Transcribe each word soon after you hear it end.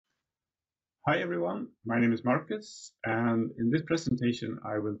Hi everyone, my name is Marcus, and in this presentation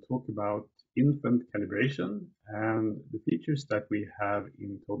I will talk about infant calibration and the features that we have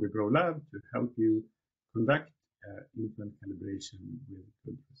in Tobii Pro Lab to help you conduct infant calibration with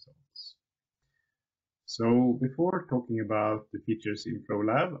good results. So before talking about the features in Pro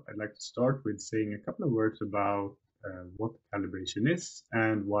Lab, I'd like to start with saying a couple of words about what calibration is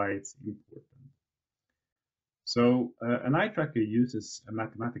and why it's important. So an eye tracker uses a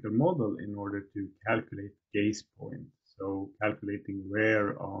mathematical model in order to calculate gaze point, so calculating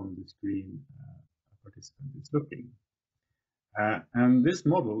where on the screen a participant is looking. And this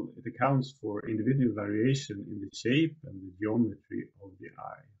model, it accounts for individual variation in the shape and the geometry of the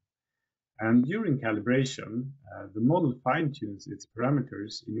eye. And during calibration, the model fine-tunes its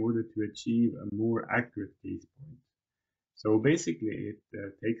parameters in order to achieve a more accurate gaze point. So basically, it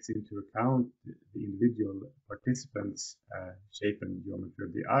takes into account the individual participants' shape and geometry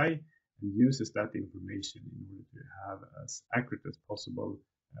of the eye and uses that information in order to have as accurate as possible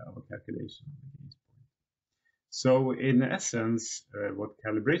of a calculation of the gaze point. So in essence, what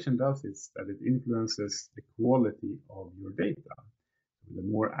calibration does is that it influences the quality of your data. With a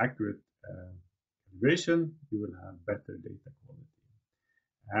more accurate calibration, you will have better data quality.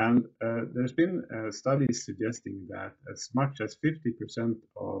 And there's been studies suggesting that as much as 50%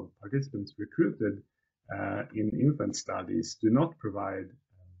 of participants recruited in infant studies do not provide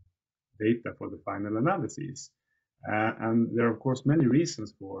data for the final analyses. And there are, of course, many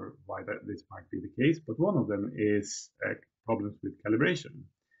reasons for why this might be the case, but one of them is problems with calibration.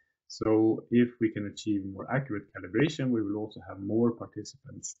 So if we can achieve more accurate calibration, we will also have more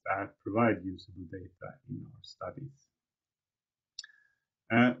participants that provide usable data in our studies.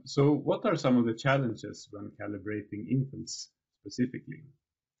 So what are some of the challenges when calibrating infants specifically?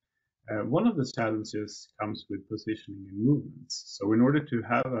 One of the challenges comes with positioning and movements. So in order to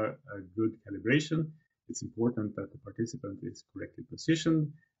have a good calibration, it's important that the participant is correctly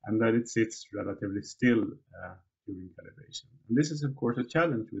positioned and that it sits relatively still during calibration. And this is, of course, a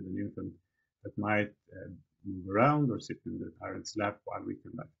challenge with an infant that might move around or sit in their parent's lap while we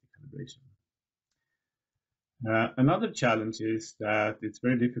conduct the calibration. Another challenge is that it's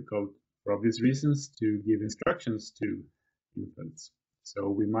very difficult, for obvious reasons, to give instructions to infants. So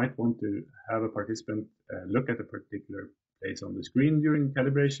we might want to have a participant look at a particular place on the screen during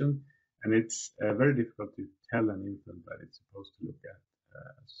calibration, and it's very difficult to tell an infant that it's supposed to look at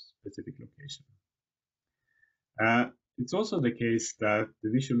a specific location. It's also the case that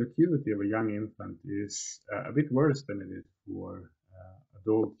the visual acuity of a young infant is a bit worse than it is for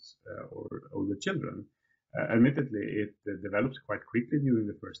adults or older children. Admittedly, it develops quite quickly during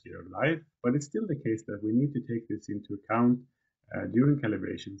the first year of life, but it's still the case that we need to take this into account during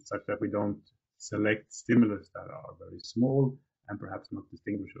calibration, such that we don't select stimulus that are very small and perhaps not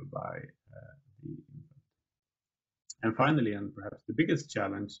distinguishable by the infant. And finally, and perhaps the biggest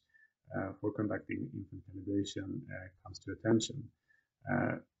challenge for conducting infant calibration comes to attention.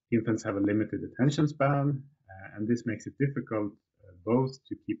 Infants have a limited attention span, and this makes it difficult both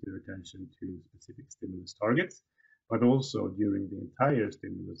to keep their attention to specific stimulus targets, but also during the entire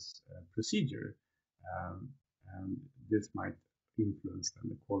stimulus procedure. And this might influence then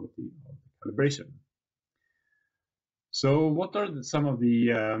the quality of the calibration. So what are some of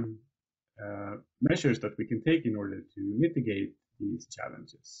the measures that we can take in order to mitigate these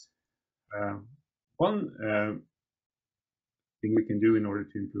challenges? One thing we can do in order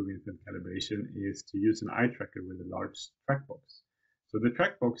to improve infant calibration is to use an eye tracker with a large track box. So the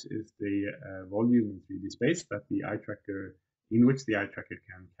track box is the volume in 3D space that the eye tracker, in which the eye tracker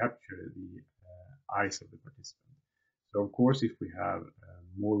can capture the eyes of the participant. So of course, if we have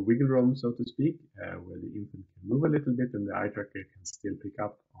more wiggle room, so to speak, where the infant can move a little bit and the eye tracker can still pick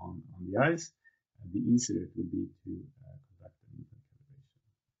up on the eyes, the easier it will be to conduct an infant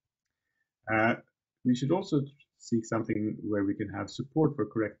calibration. We should also seek something where we can have support for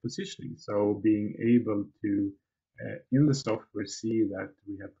correct positioning. So being able to in the software see that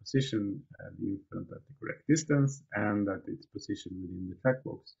we have positioned the infant at the correct distance and that it's positioned within the track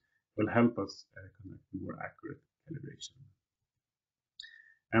box will help us conduct more accurate calibration.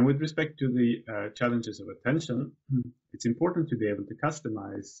 And with respect to the challenges of attention, it's important to be able to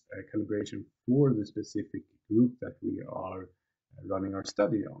customize calibration for the specific group that we are running our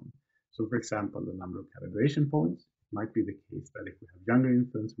study on. So for example, the number of calibration points. Might be the case that if we have younger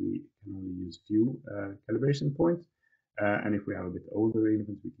infants, we can only use few calibration points. And if we have a bit older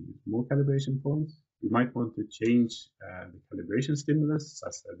infants, we can use more calibration points. We might want to change the calibration stimulus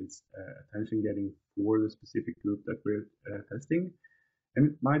such that it's attention getting for the specific group that we're testing.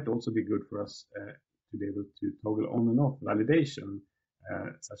 And it might also be good for us to be able to toggle on and off validation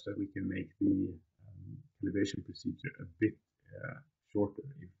such that we can make the calibration procedure a bit shorter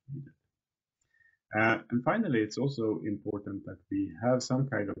if needed. And finally, it's also important that we have some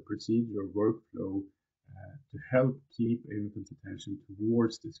kind of procedure or workflow to help keep infants' attention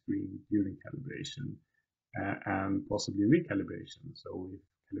towards the screen during calibration and possibly recalibration. So if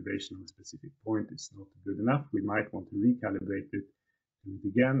calibration on a specific point is not good enough, we might want to recalibrate it, do it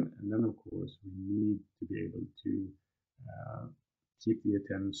again, and then of course we need to be able to keep the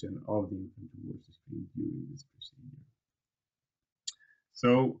attention of the infant towards the screen during this procedure.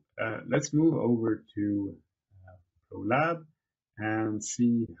 So let's move over to Pro Lab and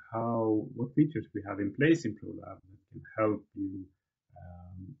see what features we have in place in Pro Lab that can help you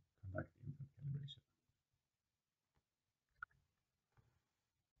conduct infant calibration.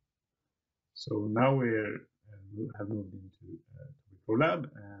 So now we have moved into Tobii Pro Lab,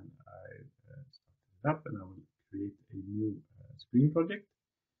 and I started it up, and I will create a new screen project.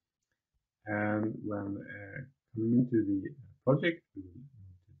 And when coming into the project, we will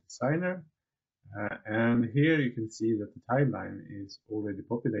move to Designer. And here you can see that the timeline is already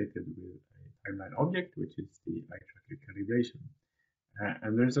populated with a timeline object, which is the eye tracker calibration.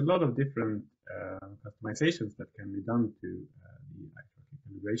 And there's a lot of different customizations that can be done to the eye tracker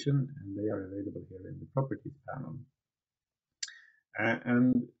calibration, and they are available here in the properties panel.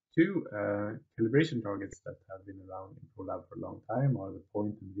 And two calibration targets that have been around in Pro Lab for a long time are the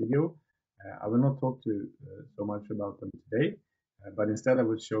point and video. I will not talk so much about them today, but instead I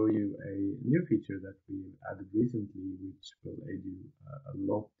will show you a new feature that we added recently, which will aid you a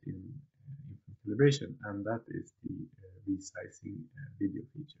lot in infant calibration, and that is the resizing video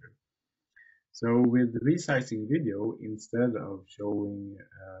feature. So with the resizing video, instead of showing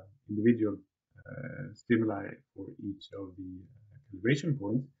individual stimuli for each of the calibration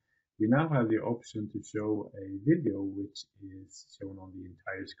points, we now have the option to show a video which is shown on the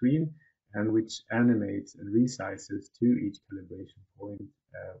entire screen and which animates and resizes to each calibration point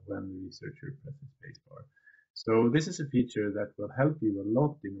when the researcher presses spacebar. So this is a feature that will help you a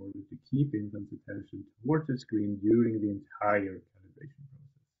lot in order to keep infants' attention towards the screen during the entire calibration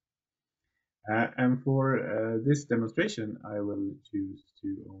process. And for this demonstration, I will choose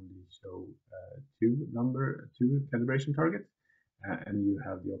to only show two calibration targets, and you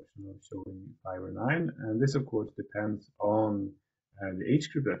have the option of showing 5 or 9. And this, of course, depends on the age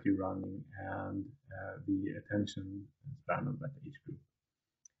group that you're running and the attention span of that age group.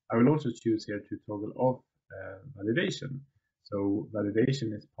 I will also choose here to toggle off validation. So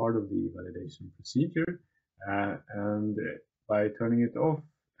validation is part of the validation procedure, and by turning it off,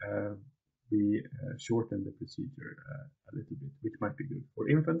 we shorten the procedure a little bit, which might be good for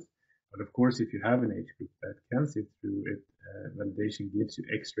infants. But of course, if you have an age group that can sit through it, validation gives you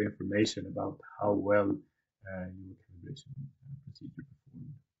extra information about how well your calibration procedure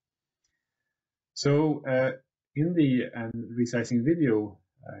performed. So in the resizing video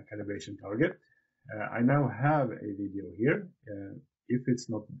calibration target, I now have a video here. If it's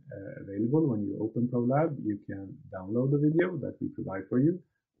not available when you open Pro Lab, you can download the video that we provide for you,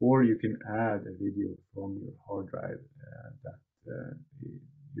 or you can add a video from your hard drive that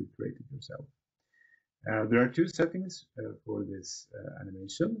you created yourself. There are two settings for this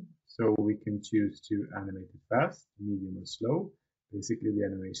animation. So we can choose to animate it fast, medium, or slow. Basically, the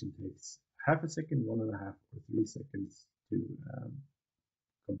animation takes half a second, 1.5, or 3 seconds to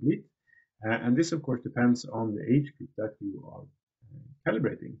complete. And this, of course, depends on the age group that you are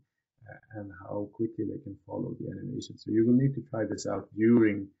calibrating and how quickly they can follow the animation. So you will need to try this out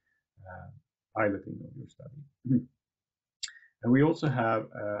during piloting of your study. And we also have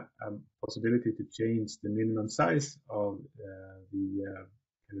a possibility to change the minimum size of the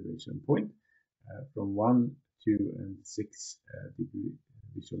calibration point from 1, 2, and 6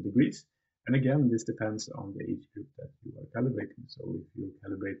 visual degrees. And again, this depends on the age group that you are calibrating. So if you're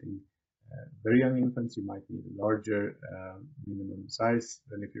calibrating very young infants, you might need a larger minimum size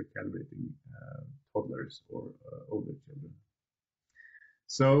than if you're calibrating toddlers or older children.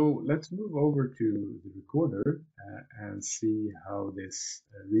 So let's move over to the recorder and see how this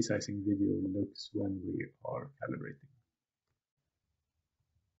resizing video looks when we are calibrating.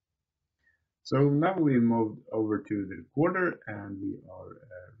 So now we moved over to the recorder and we are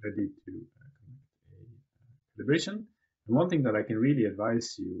ready to connect a calibration. And one thing that I can really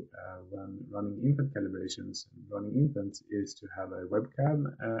advise you when running infant calibrations and running infants is to have a webcam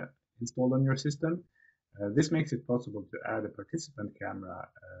installed on your system. This makes it possible to add a participant camera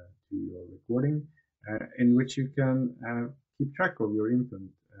to your recording in which you can keep track of your infant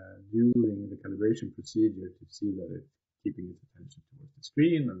during the calibration procedure to see that it's keeping its attention towards the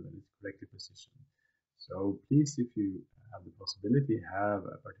screen and that it's correctly positioned. So please, if you have the possibility, have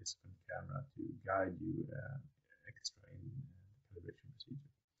a participant camera to guide you extra in the calibration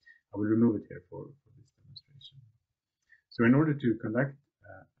procedure. I will remove it here for this demonstration. So in order to conduct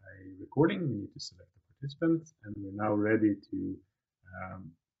a recording, we need to select the participant, and we're now ready to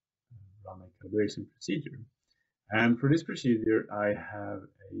run a calibration procedure. And for this procedure, I have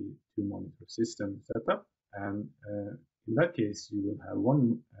a 2-monitor system set up, and in that case, you will have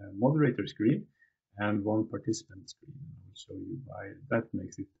one moderator screen and one participant screen. I will show you why that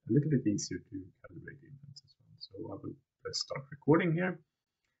makes it a little bit easier to calibrate infants as well. So I will press start recording here.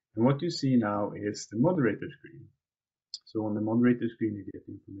 And what you see now is the moderator screen. So on the moderator screen, you get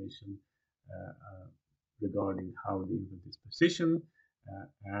information regarding how the infant is positioned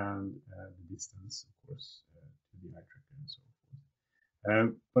and the distance, of course, to the eye tracker and so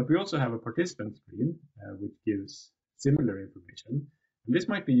forth. But we also have a participant screen, which gives similar information. And this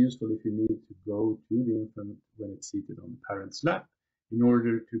might be useful if you need to go to the infant when it's seated on the parent's lap in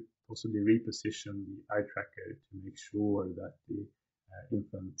order to possibly reposition the eye tracker to make sure that the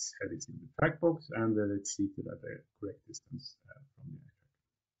infant's head is in the track box and that it's seated at the correct distance from the eye tracker.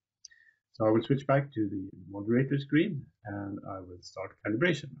 So I will switch back to the moderator screen and I will start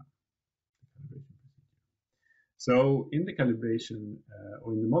calibration now. So in the calibration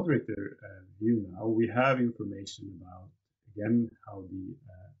or in the moderator view now, we have information about, again, how the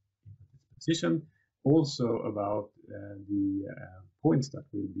infant is positioned, also about the points that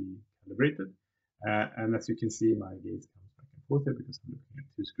will be calibrated. And as you can see, my gaze comes back and forth here because I'm looking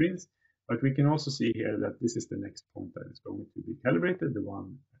at 2 screens. But we can also see here that this is the next point that is going to be calibrated, the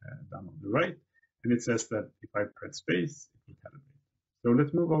one down on the right. And it says that if I press space, it will calibrate. So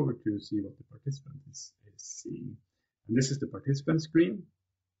let's move over to see what the participant is seeing. And this is the participant screen.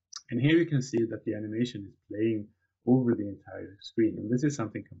 And here you can see that the animation is playing over the entire screen. And this is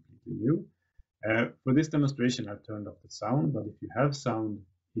something completely new. For this demonstration, I've turned off the sound, but if you have sound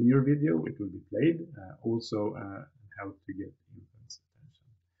in your video, it will be played, also how to get the infant's attention.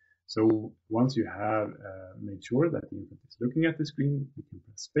 So once you have made sure that the infant is looking at the screen, you can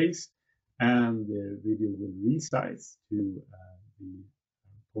press space and the video will resize to the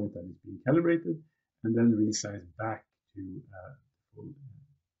point that is being calibrated and then resize back to full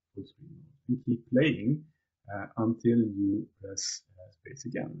screen mode and keep playing until you press space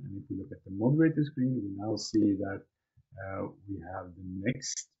again. And if we look at the moderator screen, we now see that we have the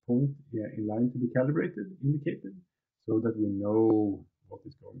next point in line to be calibrated indicated so that we know what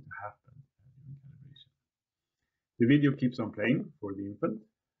is going to happen during calibration. The video keeps on playing for the infant,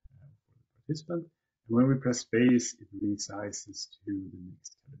 for the participant, and when we press space, it resizes to the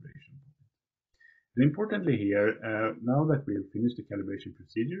next calibration point. And importantly here, now that we have finished the calibration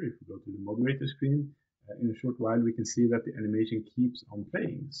procedure, if we go to the moderator screen, in a short while we can see that the animation keeps on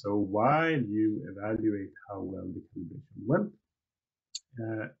playing. So while you evaluate how well the calibration went,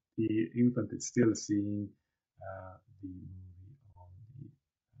 the infant is still seeing the movie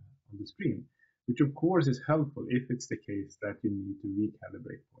on the screen, which of course is helpful if it's the case that you need to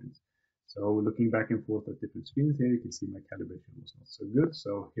recalibrate points. So looking back and forth at different screens here, you can see my calibration was not so good.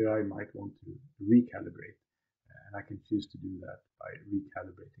 So here I might want to recalibrate, and I can choose to do that by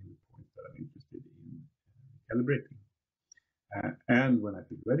recalibrating the points that I'm interested in calibrating. And when I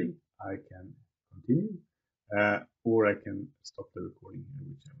feel ready, I can continue, or I can stop the recording here,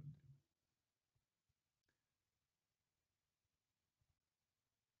 which I will do.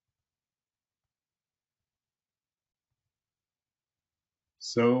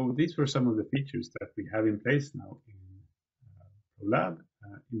 So these were some of the features that we have in place now in Pro Lab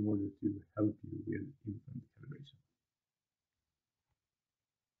in order to help you with infant calibration.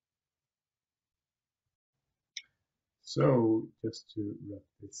 So just to wrap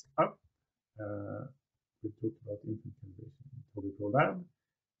this up, we talked about infant calibration in Tobii Pro Lab.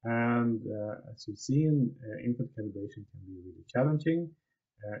 And as you've seen, infant calibration can be really challenging.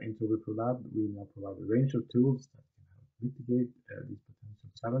 In Tobii Pro Lab, we now provide a range of tools that can help mitigate these potential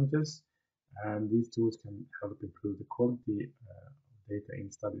challenges. And these tools can help improve the quality of data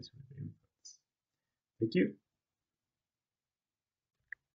in studies with infants. Thank you.